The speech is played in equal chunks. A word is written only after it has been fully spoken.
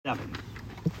7.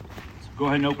 So go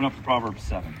ahead and open up to Proverbs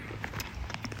 7.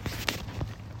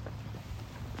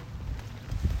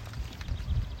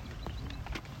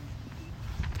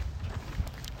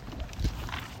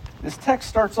 This text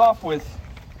starts off with,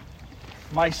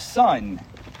 "My son,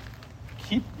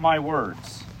 keep my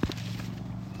words."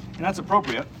 And that's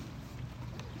appropriate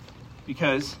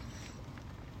because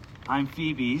I'm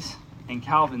Phoebe's and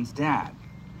Calvin's dad.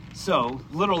 So,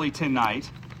 literally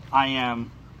tonight, I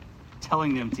am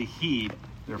telling them to heed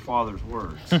their father's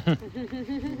words.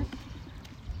 And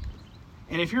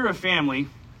if you're a family,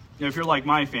 if you're like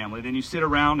my family, then you sit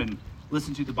around and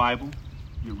listen to the Bible,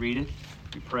 you read it,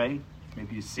 you pray,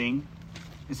 maybe you sing.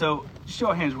 And so, just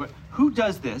show of hands, who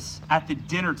does this at the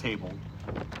dinner table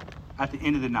at the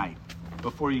end of the night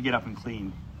before you get up and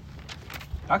clean?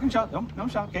 I can shout, no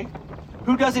shout, okay?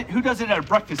 Who does it at a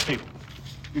breakfast table?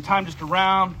 Your time just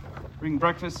around, bringing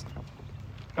breakfast.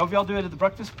 How of y'all do it at the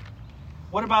breakfast?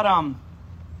 What about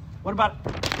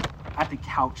at the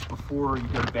couch before you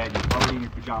go to bed? You're already in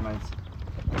your pajamas.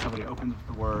 Somebody opens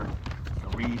the word,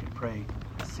 read, pray,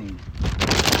 sing.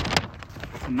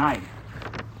 Tonight,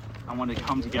 I want to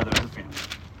come together as a family.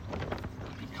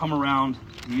 Come around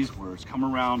these words. Come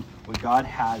around what God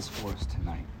has for us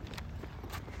tonight.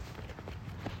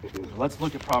 Let's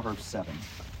look at Proverbs 7.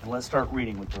 And let's start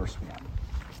reading with verse 1.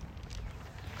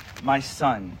 "My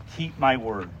son, keep my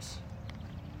words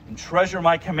and treasure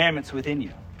my commandments within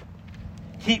you.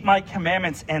 Keep my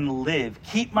commandments and live.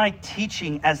 Keep my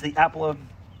teaching as the apple of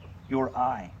your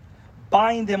eye.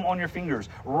 Bind them on your fingers.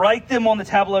 Write them on the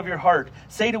tablet of your heart.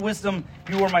 Say to wisdom,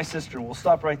 you are my sister." We'll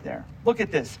stop right there. Look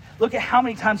at this. Look at how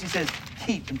many times he says,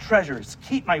 keep and treasures.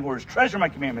 Keep my words. Treasure my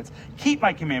commandments. Keep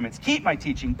my commandments. Keep my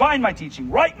teaching. Bind my teaching.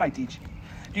 Write my teaching.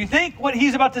 Do you think what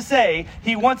he's about to say,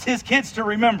 he wants his kids to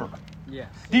remember? Yes.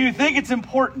 Do you think it's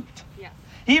important? Yes.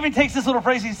 He even takes this little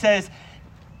phrase, he says,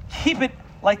 keep it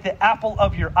like the apple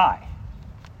of your eye.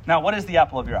 Now, what is the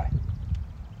apple of your eye?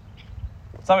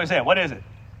 Somebody say it. What is it?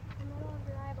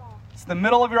 It's the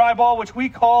middle of your eyeball, which we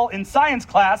call in science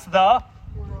class the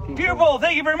pupil.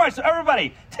 Thank you very much. So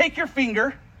everybody, take your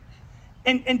finger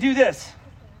and do this.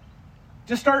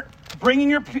 Just start bringing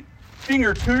your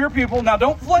finger to your pupil. Now,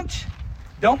 don't flinch.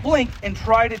 Don't blink and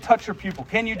try to touch your pupil.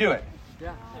 Can you do it?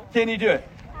 Yeah. Can you do it?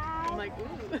 I'm like,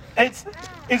 ooh. It's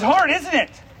hard, isn't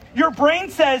it? Your brain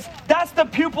says, that's the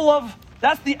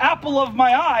apple of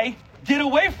my eye. Get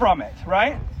away from it,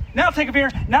 right? Now take a finger.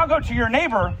 Now go to your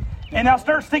neighbor. And now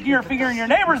start sticking your finger in your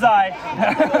neighbor's eye.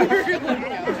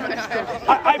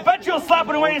 I bet you'll slap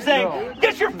it away and say,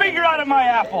 "Get your finger out of my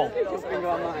apple."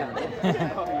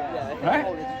 Right?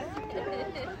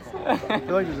 I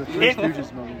feel like there's a Three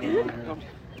Stooges moment going on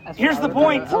here. Here's the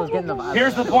point.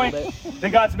 Here's the point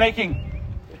that God's making.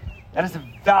 That is a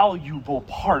valuable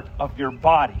part of your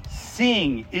body.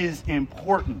 Seeing is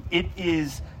important. It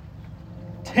is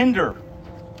tender.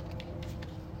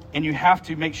 And you have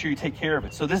to make sure you take care of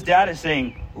it. So this dad is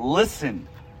saying, listen,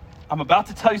 I'm about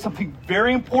to tell you something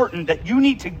very important that you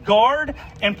need to guard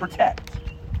and protect.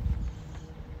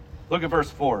 Look at verse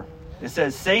 4. It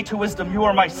says, "Say to wisdom, you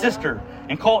are my sister,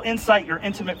 and call insight your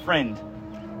intimate friend."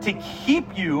 To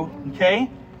keep you, okay?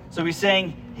 So he's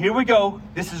saying, here we go.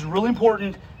 This is really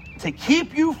important. To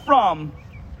keep you from,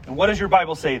 and what does your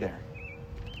Bible say there?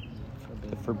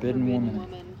 The forbidden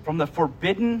woman. From the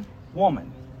forbidden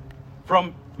woman.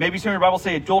 From, maybe some of your Bibles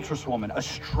say adulterous woman, a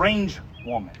strange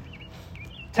woman.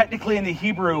 Technically in the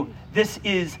Hebrew, this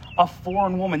is a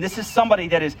foreign woman. This is somebody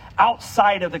that is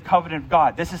outside of the covenant of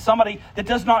God. This is somebody that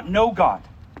does not know God.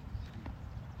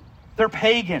 They're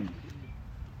pagan.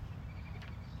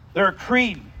 They're a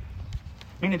creed,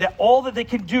 meaning that all that they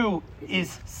can do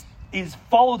is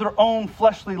follow their own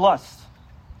fleshly lusts.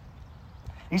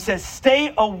 He says,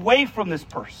 stay away from this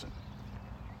person.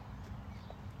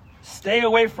 Stay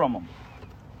away from them.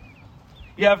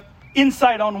 You have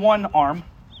insight on one arm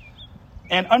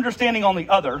and understanding on the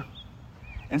other.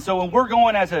 And so when we're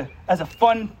going as a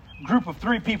fun group of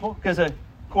 3 people, because a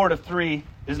cord of 3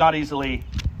 is not easily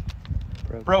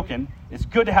broken, it's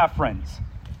good to have friends.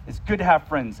 It's good to have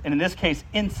friends. And in this case,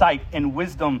 insight and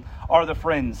wisdom are the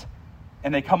friends.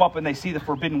 And they come up and they see the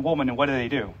forbidden woman, and what do?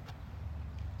 They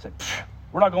say,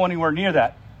 we're not going anywhere near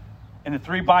that. And the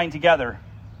 3 bind together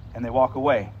and they walk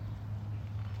away.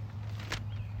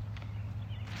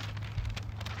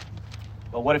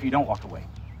 But what if you don't walk away?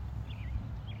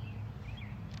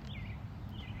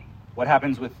 What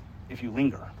happens if you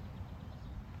linger?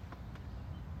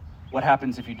 What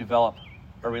happens if you develop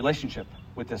a relationship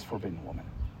with this forbidden woman?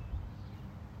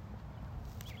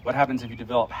 What happens if you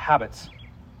develop habits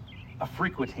of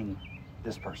frequenting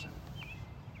this person?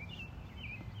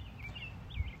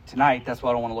 tonight, that's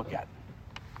what I want to look at,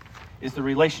 is the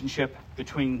relationship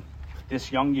between this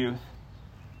young youth,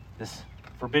 this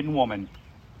forbidden woman,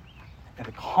 and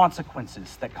the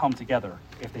consequences that come together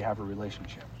if they have a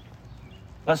relationship.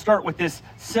 Let's start with this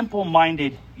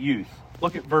simple-minded youth.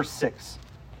 Look at verse 6.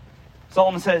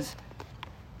 Solomon says,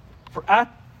 "For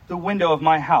at the window of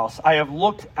my house I have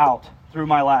looked out through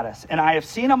my lattice, and I have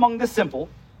seen among the simple,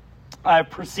 I have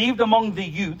perceived among the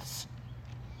youths."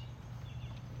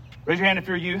 Raise your hand if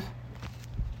you're a youth.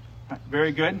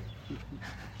 Very good.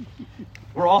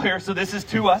 We're all here, so this is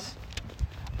to us.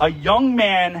 "A young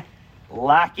man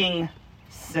lacking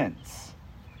sense,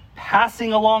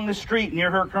 passing along the street near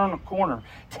her corner,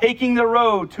 taking the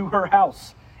road to her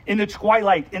house in the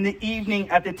twilight, in the evening,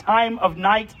 at the time of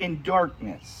night in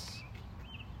darkness."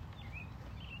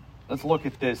 Let's look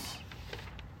at this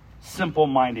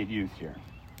simple-minded youth here.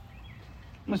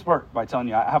 Let me start by telling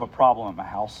you I have a problem at my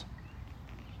house.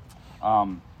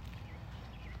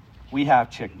 We have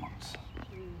chipmunks.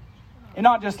 And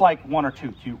not just like one or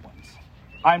two cute ones.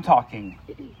 I'm talking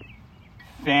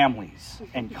families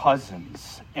and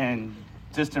cousins and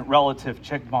distant relative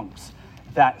chipmunks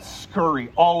that scurry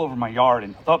all over my yard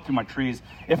and up through my trees.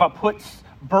 If I put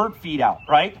bird feed out,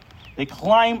 right? They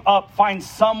climb up, find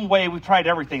some way. We've tried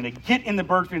everything. They get in the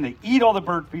bird feed, they eat all the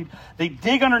bird feed. They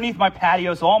dig underneath my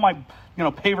patio, so all my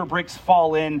paver bricks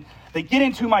fall in. They get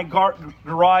into my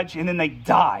garage, and then they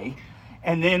die.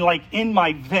 And then, like, in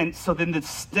my vents, so then the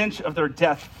stench of their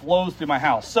death flows through my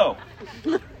house. So,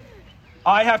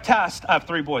 I have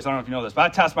 3 boys. I don't know if you know this, but I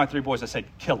tasked my 3 boys. I said,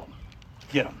 kill them.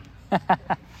 Get them.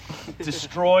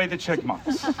 Destroy the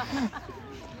chipmunks.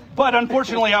 But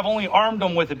unfortunately, I've only armed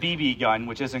them with a BB gun,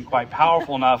 which isn't quite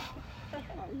powerful enough.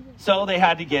 So they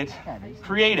had to get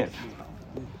creative.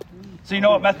 So you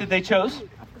know what method they chose?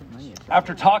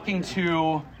 After talking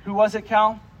to, who was it,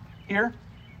 Cal? Here?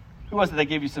 Who was it that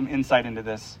gave you some insight into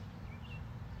this?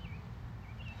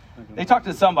 They talked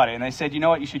to somebody and they said, you know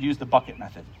what, you should use the bucket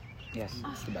method. Yes,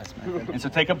 it's the best method. And so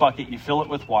take a bucket, you fill it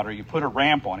with water, you put a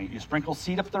ramp on it, you sprinkle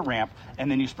seed up the ramp,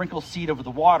 and then you sprinkle seed over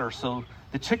the water so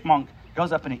the chipmunk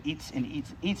goes up and it eats and eats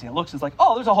and eats, and it looks and it's like,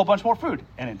 oh, there's a whole bunch more food,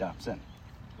 and it dumps in.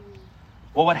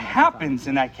 Well, what happens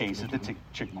in that case is the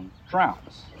chipmunk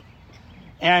drowns.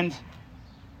 And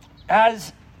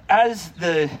as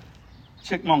the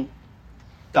chipmunk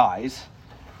dies,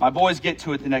 my boys get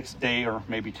to it the next day or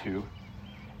maybe 2.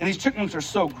 And these chipmunks are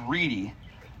so greedy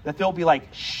that they'll be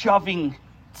like shoving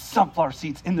sunflower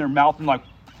seeds in their mouth and like,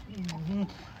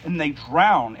 and they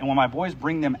drown. And when my boys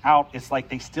bring them out, it's like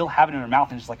they still have it in their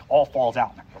mouth and it's like all falls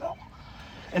out.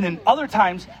 And then other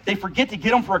times they forget to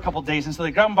get them for a couple days, and so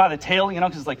they grab them by the tail,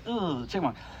 because it's like, ugh,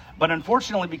 chipmunk. But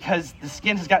unfortunately, because the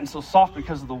skin has gotten so soft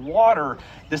because of the water,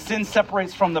 the skin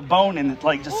separates from the bone and it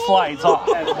like just slides off.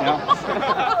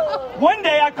 One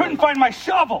day I couldn't find my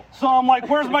shovel. So I'm like,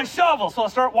 where's my shovel? So I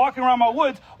start walking around my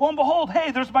woods. Lo and behold,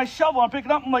 hey, there's my shovel. I pick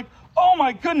it up. I'm like, oh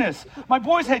my goodness. My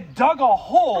boys had dug a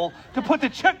hole to put the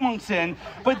chipmunks in,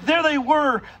 but there they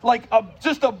were, like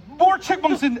just more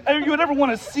chipmunks than you would ever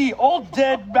want to see. All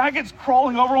dead, maggots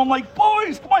crawling over. I'm like,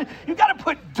 boys, come on. You got to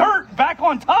put dirt back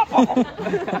on top of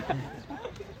them.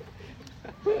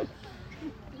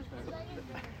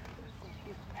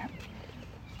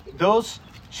 Those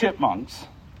chipmunks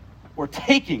were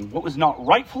taking what was not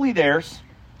rightfully theirs,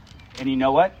 and you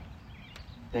know what?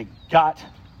 They got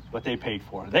what they paid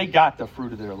for. They got the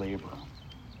fruit of their labor.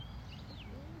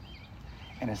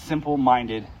 And a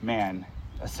simple-minded man,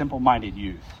 a simple-minded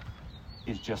youth,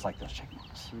 is just like those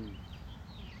chipmunks.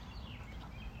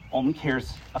 Only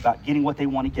cares about getting what they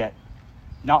want to get,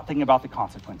 not thinking about the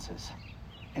consequences,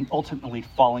 and ultimately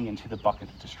falling into the bucket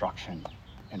of destruction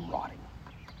and rotting.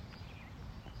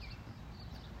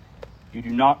 You do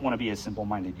not want to be a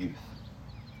simple-minded youth.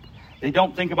 They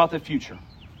don't think about the future.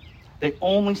 They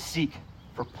only seek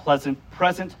for present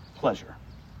pleasure.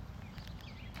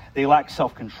 They lack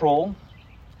self-control.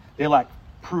 They lack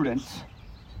prudence.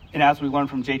 And as we learned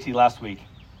from JT last week,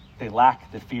 they lack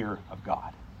the fear of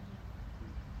God.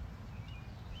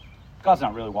 God's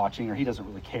not really watching, or he doesn't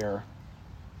really care.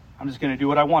 I'm just going to do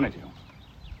what I want to do.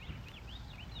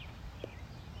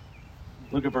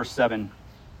 Look at verse 7.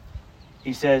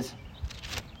 He says,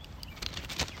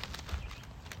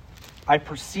 I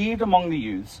perceived among the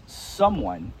youths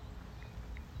someone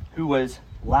who was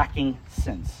lacking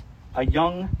sense. A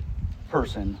young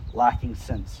person lacking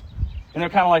sense. And they're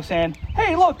kind of like saying,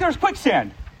 hey, look, there's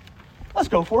quicksand. Let's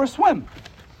go for a swim.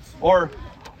 Or,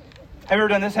 have you ever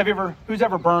done this? Who's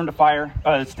ever burned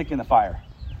a stick in the fire?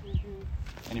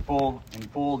 And you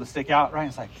pull the stick out, right?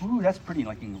 It's like, ooh, that's pretty.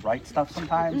 Like, you write stuff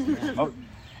sometimes.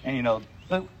 And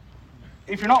but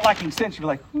if you're not lacking sense, you're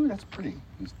like, ooh, that's pretty.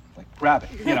 Like, grab it,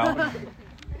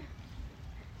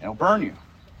 It'll burn you.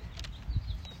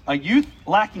 A youth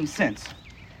lacking sense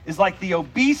is like the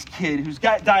obese kid who's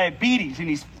got diabetes and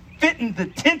he's fitting the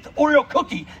 10th Oreo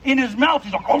cookie in his mouth.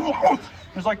 He's like, oh.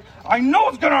 He's like, I know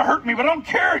it's going to hurt me, but I don't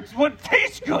care. It's what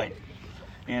tastes good.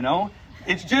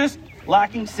 It's just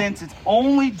lacking sense. It's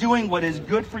only doing what is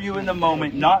good for you in the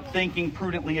moment, not thinking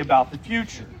prudently about the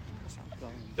future.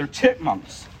 They're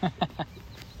chipmunks,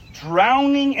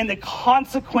 drowning in the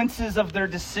consequences of their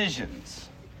decisions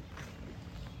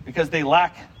because they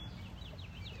lack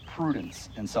prudence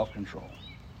and self-control.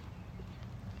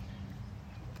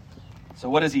 So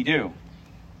what does he do?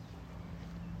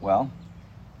 Well,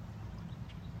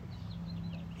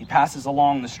 he passes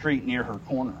along the street near her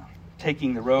corner,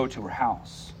 taking the road to her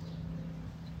house.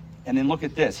 And then look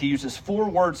at this. He uses 4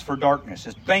 words for darkness.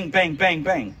 Just bang, bang, bang,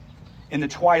 bang. In the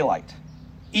twilight,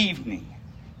 evening,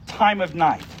 time of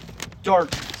night,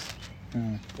 darkness.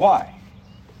 Why?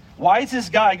 Why is this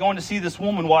guy going to see this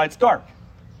woman while it's dark?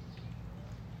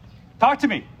 Talk to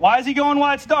me. Why is he going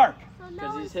while it's dark?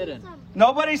 Because he's hidden.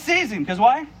 Nobody sees him. Because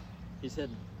why? He's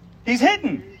hidden. He's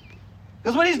hidden.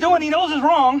 Because what he's doing, he knows is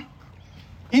wrong.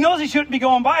 He knows he shouldn't be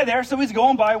going by there, so he's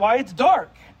going by while it's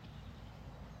dark.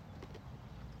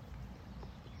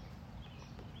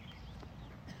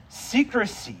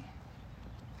 Secrecy.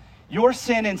 Your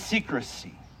sin in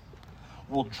secrecy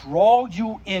will draw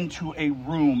you into a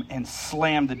room and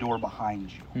slam the door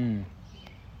behind you.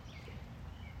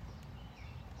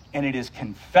 And it is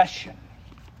confession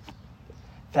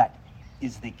that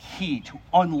is the key to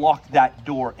unlock that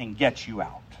door and get you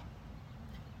out.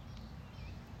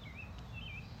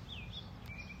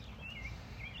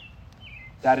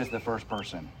 That is the first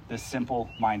person, this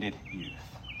simple-minded youth.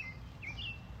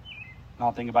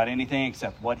 Not thinking about anything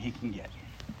except what he can get.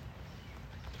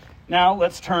 Now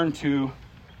let's turn to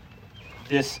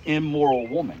this immoral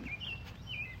woman.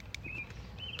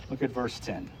 Look at verse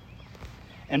 10.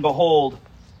 And behold,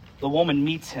 the woman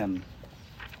meets him,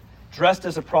 dressed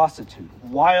as a prostitute,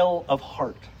 wild of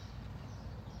heart.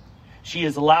 She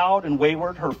is loud and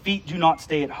wayward. Her feet do not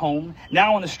stay at home.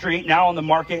 Now on the street, now on the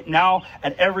market, now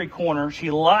at every corner.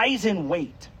 She lies in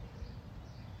wait.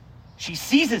 She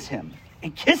seizes him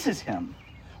and kisses him.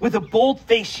 With a bold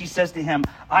face, she says to him,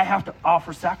 I have to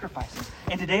offer sacrifices,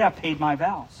 and today I've paid my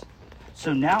vows.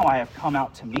 So now I have come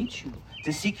out to meet you,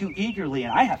 to seek you eagerly,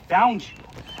 and I have found you.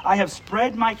 I have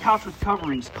spread my couch with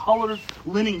coverings, colored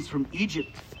linens from Egypt.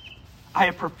 I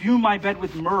have perfumed my bed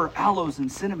with myrrh, aloes,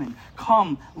 and cinnamon.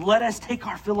 Come, let us take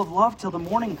our fill of love till the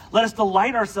morning. Let us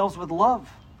delight ourselves with love.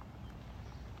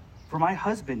 For my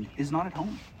husband is not at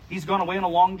home. He's gone away on a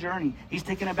long journey. He's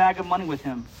taken a bag of money with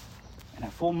him, and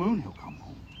at full moon he'll come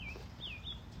home.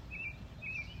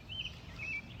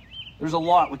 There's a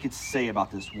lot we could say about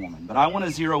this woman, but I want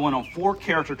to zero in on 4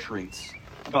 character traits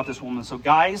about this woman. So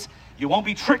guys, you won't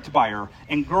be tricked by her,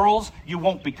 and girls, you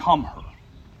won't become her.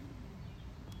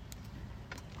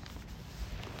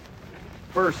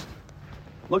 First,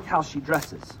 look how she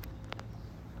dresses.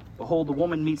 Behold, the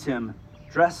woman meets him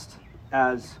dressed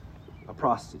as a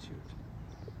prostitute.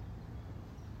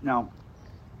 Now,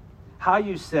 how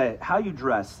you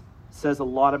dress says a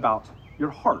lot about your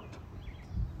heart.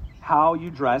 How you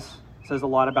dress says a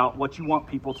lot about what you want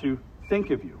people to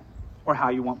think of you or how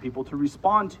you want people to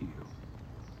respond to you.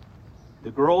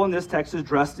 The girl in this text is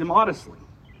dressed immodestly.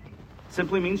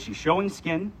 Simply means she's showing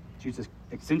skin, she's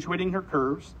accentuating her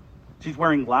curves, she's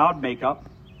wearing loud makeup.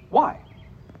 Why?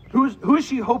 Who is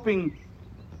she hoping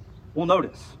will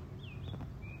notice?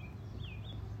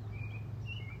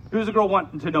 Who's the girl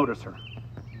wanting to notice her?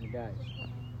 You guys.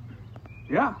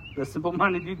 Yeah, the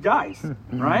simple-minded you guys,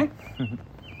 right?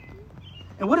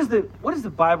 And what does the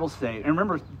Bible say? And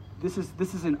remember, this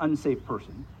is an unsaved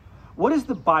person. What is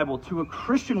the Bible to a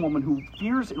Christian woman who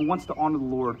fears and wants to honor the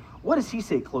Lord? What does he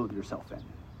say clothe yourself in?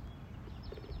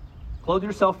 Clothe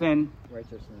yourself in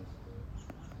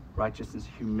righteousness,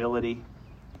 humility,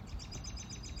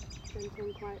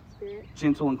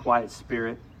 gentle and quiet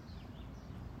spirit.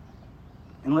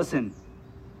 And listen,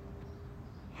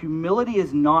 humility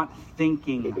is not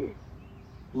thinking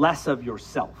less of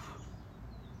yourself.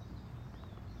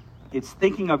 It's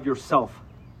thinking of yourself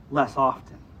less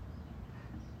often.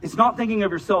 It's not thinking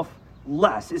of yourself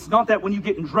less. It's not that when you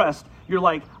get dressed, you're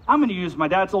like, I'm going to use my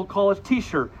dad's old college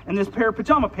t-shirt and this pair of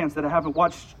pajama pants that I haven't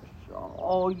watched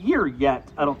all year yet,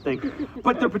 I don't think.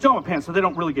 But they're pajama pants, so they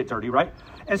don't really get dirty, right?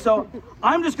 And so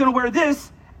I'm just going to wear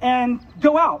this and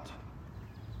go out,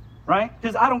 right?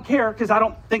 Because I don't care, because I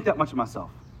don't think that much of myself.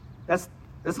 That's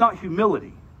not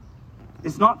humility.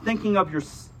 It's not thinking of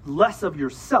less of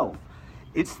yourself.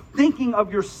 It's thinking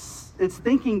of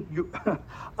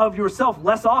of yourself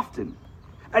less often.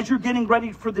 As you're getting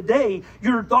ready for the day,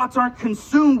 your thoughts aren't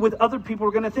consumed with other people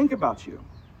are going to think about you.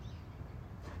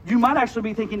 You might actually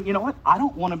be thinking, you know what? I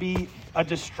don't want to be a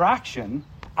distraction.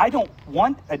 I don't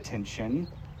want attention.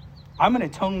 I'm going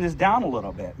to tone this down a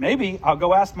little bit. Maybe I'll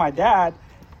go ask my dad,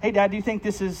 hey, Dad, do you think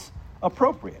this is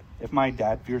appropriate? If my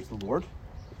dad fears the Lord.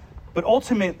 But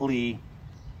ultimately,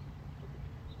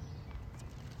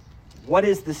 what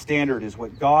is the standard is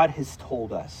what God has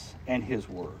told us and his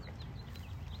word.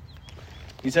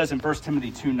 He says in 1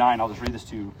 Timothy 2:9, I'll just read this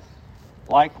to you.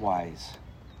 Likewise,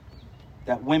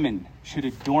 that women should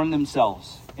adorn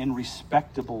themselves in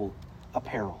respectable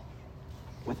apparel,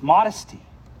 with modesty,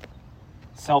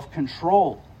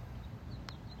 self-control,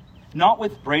 not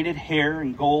with braided hair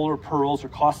and gold or pearls or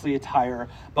costly attire,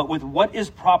 but with what is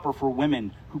proper for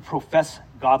women who profess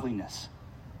godliness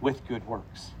with good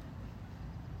works.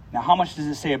 Now, how much does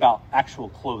it say about actual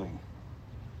clothing?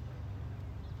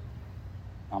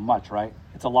 Not much, right?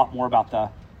 It's a lot more about the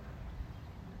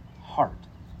heart.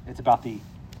 It's about the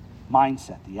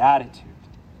mindset, the attitude.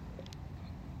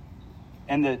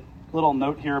 And the little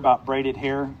note here about braided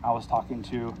hair, I was talking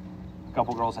to a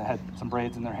couple girls that had some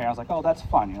braids in their hair. I was like, oh, that's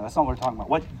fun. That's not what we're talking about.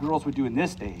 What girls would do in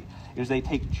this day is they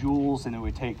take jewels and they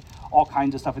would take all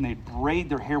kinds of stuff and they'd braid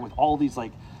their hair with all these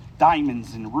like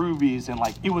diamonds and rubies and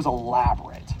like, it was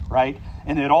elaborate, right?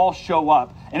 And it'd all show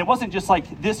up. And it wasn't just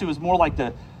like this, it was more like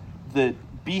the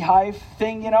beehive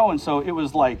thing, and so it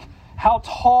was like, how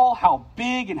tall, how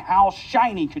big, and how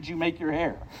shiny could you make your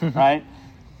hair, right?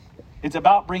 It's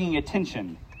about bringing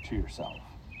attention to yourself.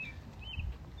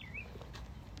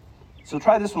 So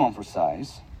try this one on for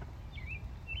size.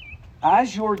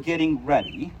 As you're getting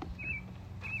ready,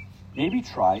 maybe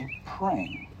try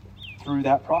praying through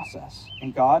that process.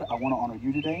 And God, I want to honor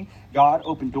you today. God,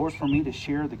 open doors for me to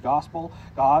share the gospel.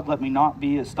 God, let me not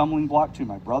be a stumbling block to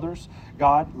my brothers.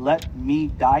 God, let me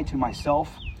die to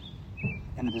myself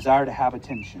and the desire to have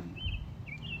attention.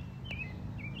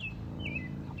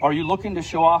 Are you looking to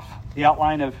show off the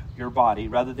outline of your body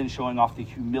rather than showing off the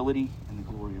humility and the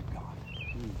glory of God?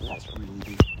 That's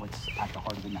really what's at the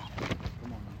heart of the matter.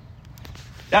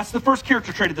 That's the first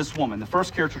character trait of this woman. The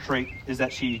first character trait is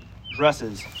that she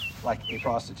dresses like a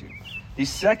prostitute. The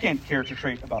second character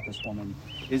trait about this woman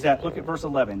is that, look at verse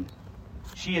 11.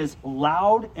 She is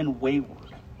loud and wayward.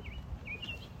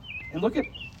 And look at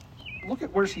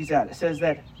where she's at. It says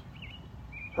that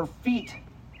her feet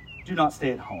do not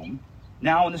stay at home.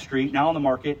 Now in the street, now in the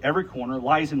market, every corner,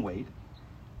 lies in wait.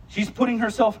 She's putting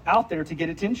herself out there to get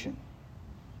attention.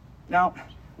 Now,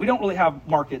 we don't really have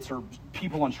markets or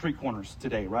people on street corners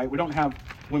today, right? We don't have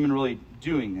women really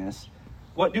doing this.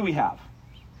 What do we have?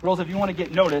 Girls, if you want to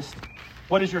get noticed,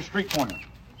 what is your street corner?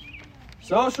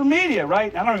 Social media,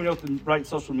 right? I don't even know what the right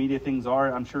social media things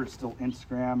are. I'm sure it's still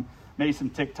Instagram, maybe some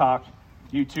TikTok.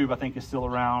 YouTube, I think, is still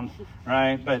around,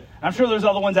 right? But I'm sure there's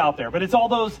other ones out there. But it's all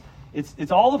those,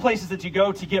 it's all the places that you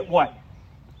go to get what?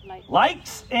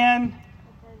 Likes and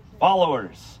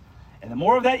followers. And the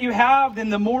more of that you have, then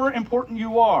the more important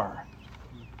you are.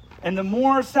 And the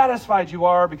more satisfied you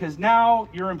are, because now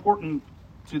you're important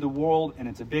to the world, and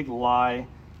it's a big lie,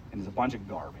 and it's a bunch of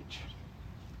garbage.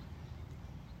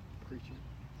 Preaching.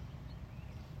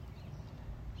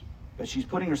 But she's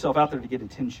putting herself out there to get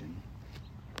attention.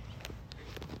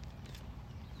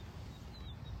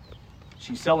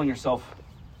 She's selling herself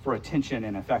for attention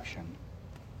and affection.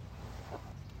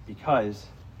 Because,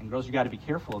 and girls, you got to be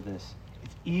careful of this,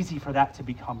 it's easy for that to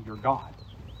become your God.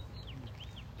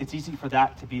 It's easy for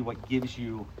that to be what gives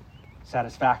you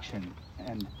satisfaction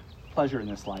and pleasure in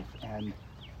this life and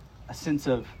a sense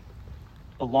of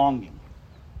belonging.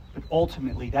 But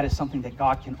ultimately, that is something that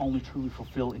God can only truly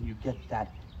fulfill, and you get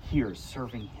that here,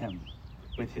 serving him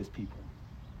with his people.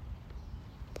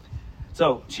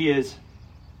 So she is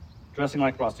dressing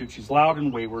like a prostitute. She's loud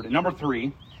and wayward. And number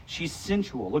 3, she's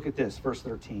sensual. Look at this, verse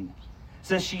 13. It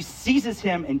says she seizes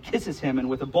him and kisses him, and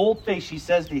with a bold face she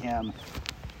says to him,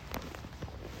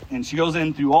 and she goes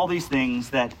in through all these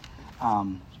things that,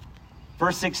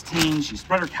 verse 16, she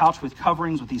spread her couch with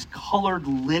coverings with these colored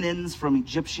linens from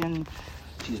Egyptian.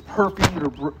 She's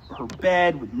perfumed her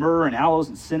bed with myrrh and aloes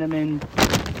and cinnamon.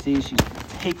 See, she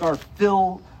take our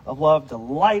fill of love,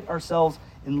 delight ourselves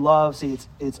in love. See,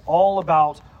 it's all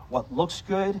about what looks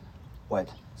good, what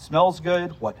smells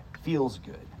good, what feels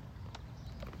good.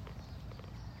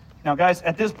 Now, guys,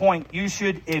 at this point, you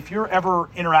should, if you're ever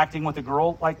interacting with a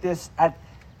girl like this, at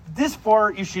this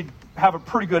far, you should have a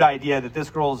pretty good idea that this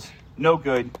girl's no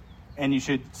good and you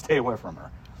should stay away from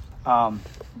her.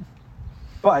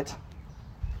 But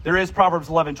there is Proverbs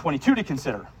 11:22 to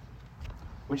consider,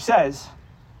 which says,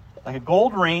 like a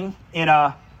gold ring in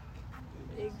a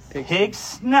pig's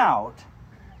snout,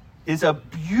 is a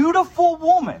beautiful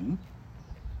woman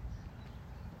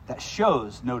that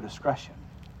shows no discretion.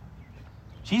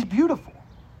 She's beautiful,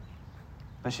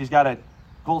 but she's got a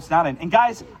gold snout in. And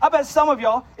guys, I bet some of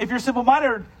y'all, if you're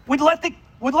simple-minded, would let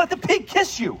the pig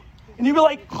kiss you, and you'd be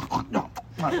like,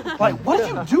 like, what are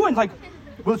you doing? Like,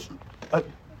 well,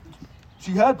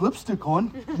 she had lipstick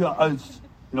on. Yeah,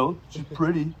 she's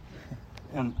pretty.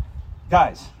 And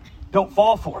guys, don't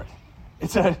fall for it.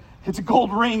 It's a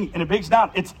gold ring and a big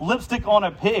snout. It's lipstick on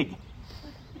a pig.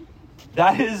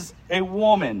 That is a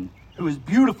woman who is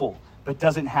beautiful, but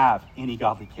doesn't have any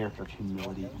godly character,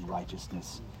 humility, and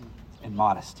righteousness, and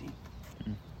modesty.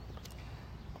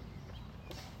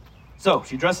 So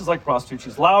she dresses like a prostitute.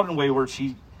 She's loud and wayward.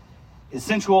 She is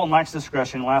sensual and lacks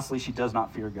discretion. Lastly, she does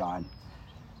not fear God.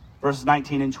 Verses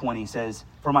 19 and 20 says,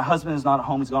 "For my husband is not at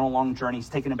home. He's gone a long journey. He's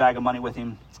taken a bag of money with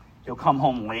him. He'll come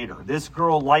home later." This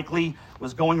girl likely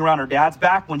was going around her dad's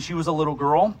back when she was a little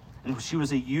girl and she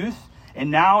was a youth.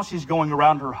 And now she's going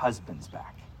around her husband's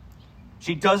back.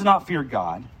 She does not fear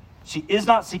God. She is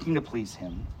not seeking to please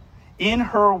him. In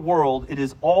her world, it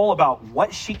is all about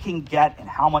what she can get and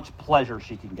how much pleasure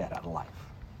she can get out of life.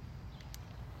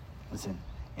 Listen,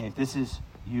 and if this is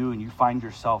you and you find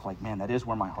yourself like, man, that is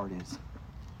where my heart is,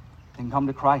 then come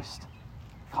to Christ.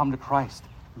 Come to Christ.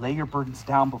 Lay your burdens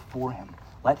down before him.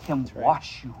 Let him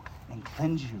wash you and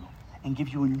cleanse you and give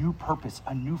you a new purpose,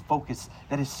 a new focus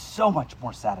that is so much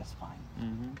more satisfying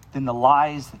than the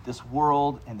lies that this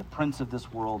world and the prince of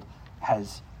this world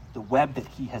has, the web that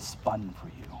he has spun for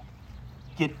you.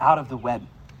 Get out of the web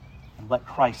and let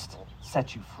Christ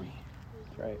set you free.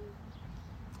 That's right.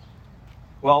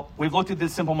 Well, we've looked at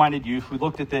this simple-minded youth. We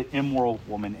looked at the immoral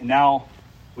woman. And now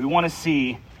we want to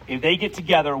see if they get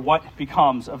together, what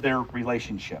becomes of their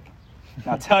relationship.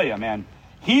 Now, I'll tell you, man,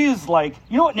 he is like,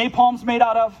 you know what napalm's made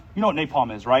out of? You know what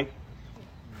napalm is, right?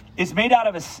 It's made out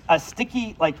of a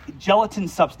sticky, like, gelatin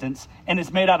substance, and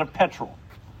it's made out of petrol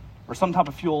or some type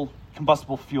of fuel,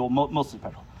 combustible fuel, mostly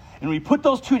petrol. And when you put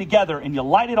those two together and you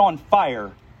light it on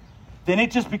fire, then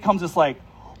it just becomes this, like,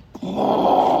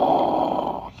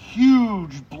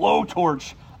 huge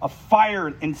blowtorch of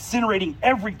fire incinerating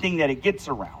everything that it gets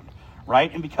around,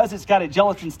 right? And because it's got a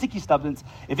gelatin sticky substance,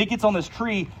 if it gets on this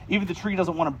tree, even if the tree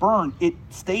doesn't want to burn, it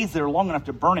stays there long enough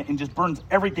to burn it and just burns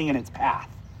everything in its path.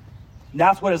 And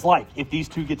that's what it's like if these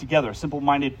two get together, a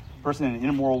simple-minded person and an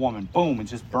immoral woman. Boom,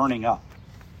 it's just burning up.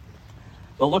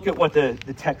 But look at what the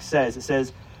text says. It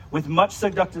says, with much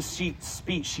seductive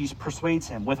speech, she persuades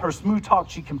him. With her smooth talk,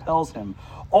 she compels him.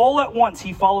 All at once,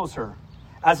 he follows her,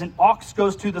 as an ox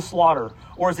goes to the slaughter,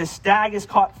 or as a stag is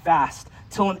caught fast,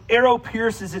 till an arrow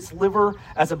pierces its liver,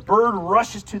 as a bird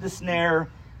rushes to the snare.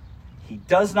 He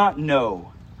does not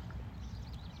know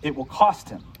it will cost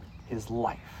him his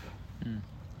life.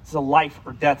 It's a life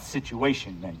or death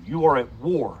situation, man. You are at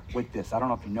war with this. I don't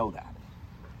know if you know that.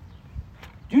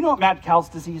 Do you know what mad cow's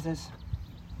disease is?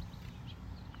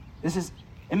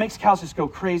 It makes cows just go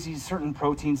crazy, certain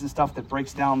proteins and stuff that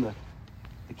breaks down the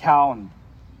cow, and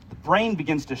the brain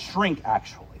begins to shrink,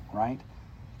 actually, right?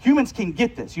 Humans can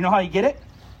get this. You know how you get it?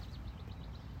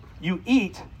 You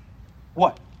eat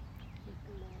what?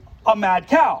 A mad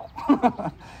cow.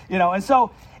 And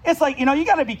so it's like, you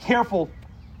got to be careful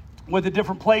with the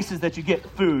different places that you get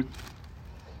food,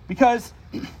 because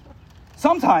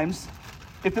sometimes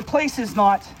if the place is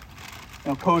not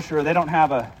kosher, they don't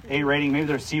have a A rating, maybe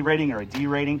they're a C rating or a D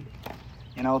rating,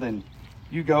 then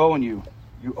you go and you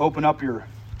open up your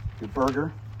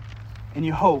burger, and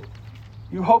you hope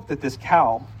that this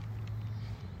cow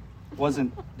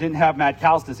didn't have mad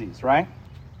cow's disease, right?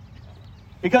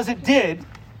 Because it did.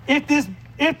 If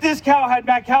this cow had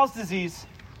mad cow's disease,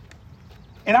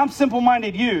 and I'm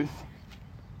simple-minded youth,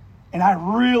 and I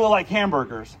really like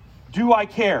hamburgers, do I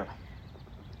care?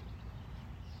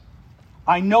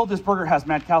 I know this burger has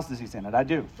mad cow's disease in it. I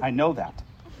do. I know that.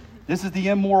 This is the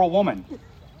immoral woman.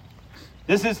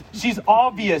 She's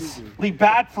obviously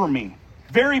bad for me.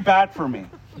 Very bad for me.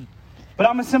 But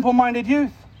I'm a simple-minded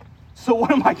youth. So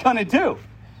what am I going to do?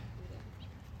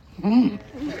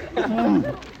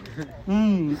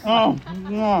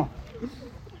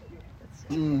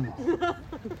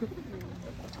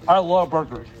 I love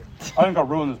burgers. I think I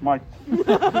ruined this mic.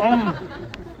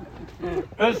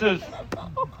 This is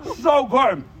so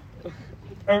good.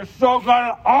 It's so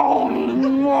good. Oh,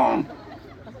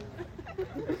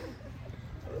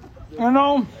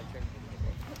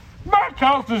 mad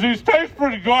cow's disease tastes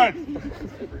pretty good.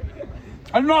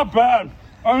 It's not bad.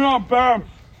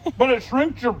 But it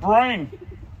shrinks your brain.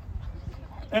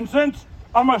 And since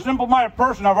I'm a simple-minded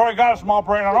person. I've already got a small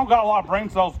brain. I don't got a lot of brain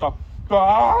cell stuff. So,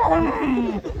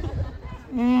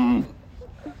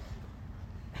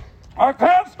 I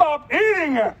can't stop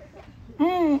eating it.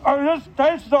 It just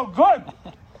tastes so good.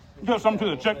 Give some to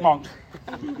the chipmunks.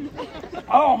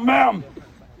 Oh, man.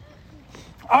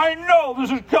 I know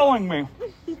this is killing me.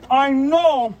 I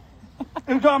know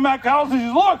it's got Matt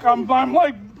Callies. Look, I'm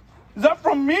like, is that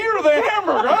from me or the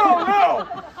hamburger? I don't know.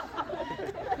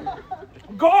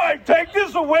 God, take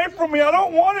this away from me. I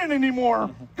don't want it anymore.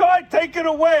 God, take it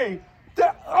away.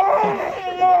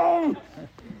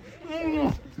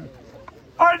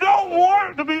 I don't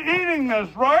want to be eating this,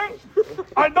 right?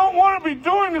 I don't want to be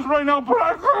doing this right now, but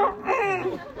I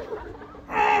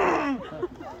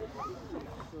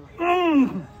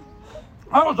can't.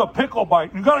 That was a pickle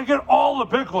bite. You got to get all the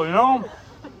pickle, you know?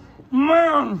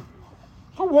 Man,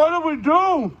 so what do we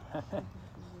do?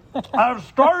 I've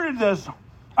started this.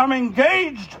 I'm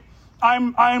engaged.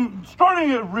 I'm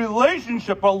starting a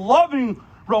relationship, a loving,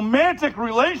 romantic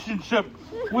relationship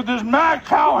with this mad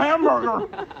cow hamburger.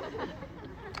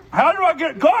 How do I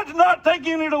get, God's not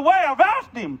taking it away. I've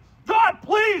asked him, God,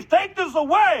 please take this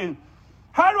away.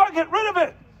 How do I get rid of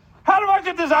it? How do I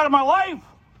get this out of my life?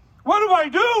 What do I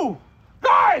do?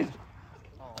 Guys,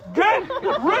 get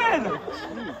rid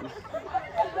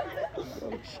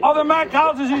of the Matt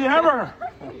Callies hamburger.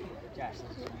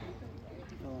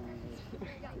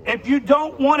 If you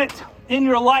don't want it in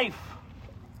your life,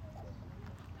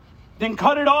 then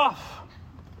cut it off.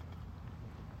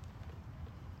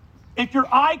 If your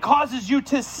eye causes you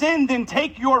to sin, then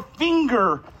take your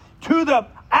finger to the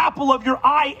apple of your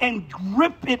eye and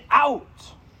rip it out.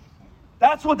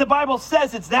 That's what the Bible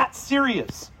says. It's that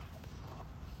serious.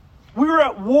 We're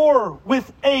at war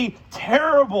with a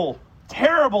terrible,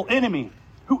 terrible enemy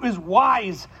who is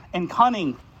wise and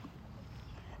cunning.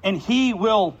 And he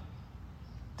will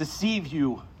deceive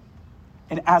you.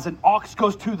 And as an ox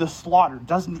goes to the slaughter,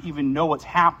 doesn't even know what's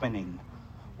happening,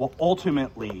 will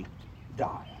ultimately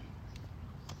die.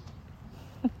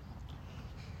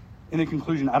 In the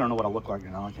conclusion, I don't know what I look like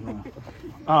now.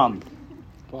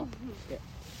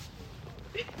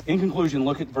 In conclusion,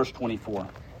 look at verse 24.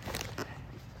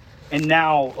 And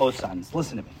now, O sons,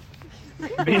 listen to me.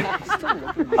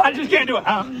 I just can't do it.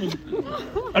 I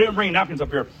didn't bring napkins up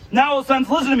here. Now, O sons,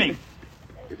 listen to me.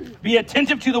 Be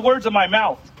attentive to the words of my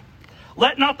mouth.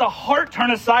 Let not the heart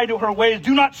turn aside to her ways.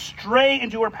 Do not stray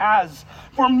into her paths.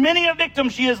 For many a victim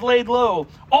she has laid low.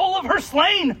 All of her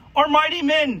slain are mighty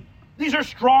men. These are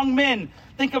strong men.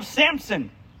 Think of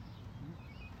Samson.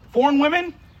 Foreign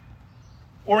women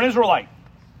or an Israelite?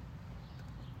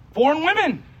 Foreign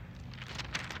women.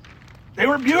 They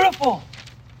were beautiful.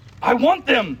 I want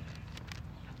them.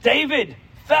 David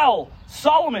fell.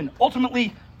 Solomon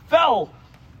ultimately fell.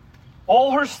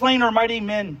 All her slain are mighty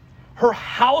men. Her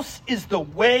house is the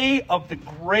way of the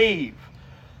grave.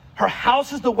 Her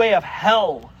house is the way of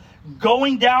hell,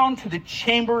 going down to the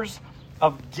chambers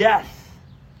of death.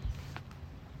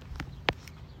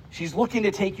 She's looking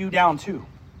to take you down too.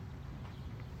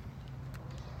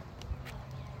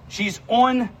 She's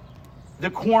on the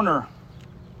corner,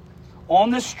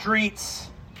 on the streets,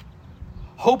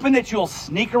 hoping that you'll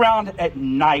sneak around at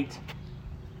night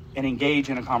and engage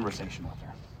in a conversation with her.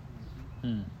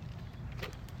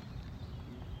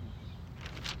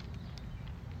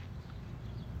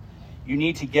 You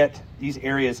need to get these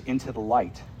areas into the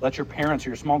light. Let your parents or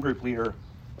your small group leader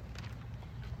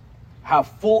have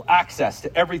full access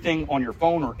to everything on your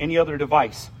phone or any other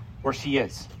device where she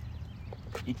is.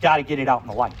 You got to get it out in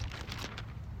the light.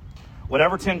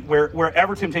 Wherever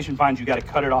temptation finds you, got to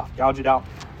cut it off, gouge it out.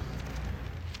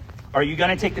 Are you going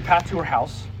to take the path to her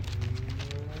house?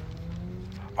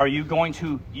 Are you going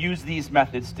to use these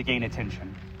methods to gain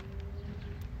attention?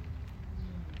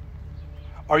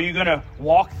 Are you going to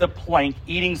walk the plank,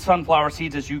 eating sunflower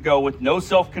seeds as you go with no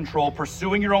self-control,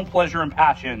 pursuing your own pleasure and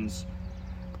passions,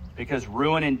 because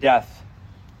ruin and death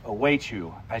await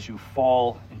you as you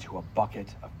fall into a bucket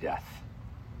of death?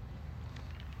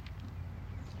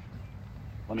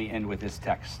 Let me end with this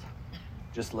text.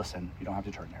 Just listen. You don't have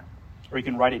to turn there. Or you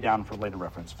can write it down for later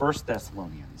reference. 1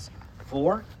 Thessalonians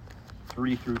 4,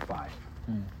 3 through 5.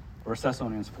 1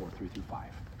 Thessalonians 4, 3 through 5.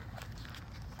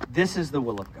 This is the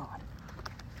will of God.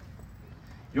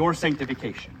 Your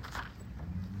sanctification.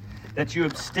 That you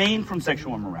abstain from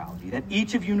sexual immorality. That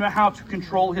each of you know how to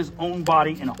control his own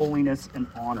body in holiness and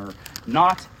honor.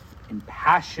 Not in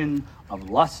passion of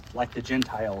lust like the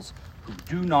Gentiles who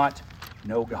do not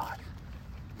know God.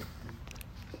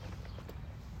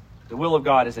 The will of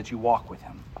God is that you walk with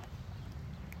him.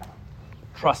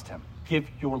 Trust him. Give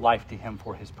your life to him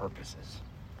for his purposes.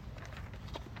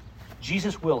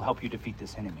 Jesus will help you defeat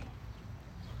this enemy.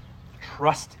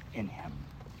 Trust in him.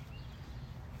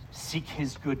 Seek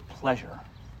his good pleasure.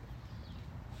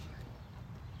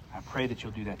 I pray that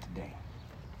you'll do that today.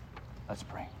 Let's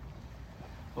pray.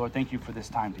 Lord, thank you for this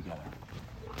time together.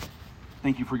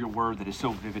 Thank you for your word that is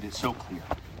so vivid, it's so clear.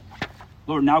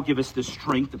 Lord, now give us the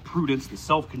strength, the prudence, the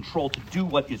self-control to do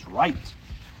what is right.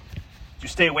 To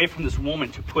stay away from this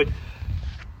woman, to put,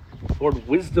 Lord,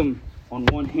 wisdom on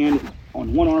one hand,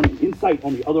 on one arm, and insight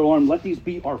on the other arm. Let these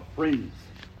be our friends.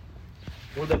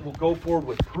 Lord, that we'll go forward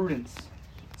with prudence,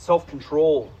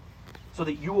 self-control, so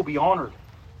that you will be honored.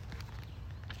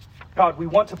 God, we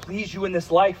want to please you in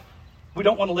this life. We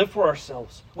don't want to live for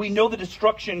ourselves. We know the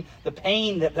destruction, the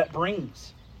pain that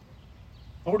brings.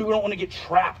 Lord, we don't want to get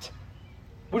trapped.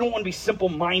 We don't want to be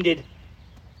simple-minded,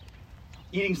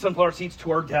 eating sunflower seeds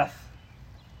to our death.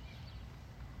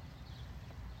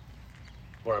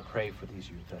 Lord, I pray for these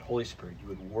youth, that Holy Spirit, you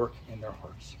would work in their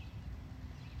hearts.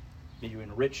 May you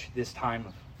enrich this time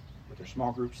with their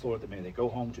small groups, Lord, that may they go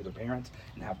home to their parents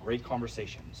and have great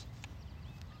conversations.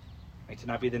 May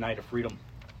tonight be the night of freedom.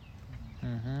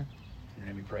 In your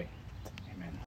name we pray. Amen.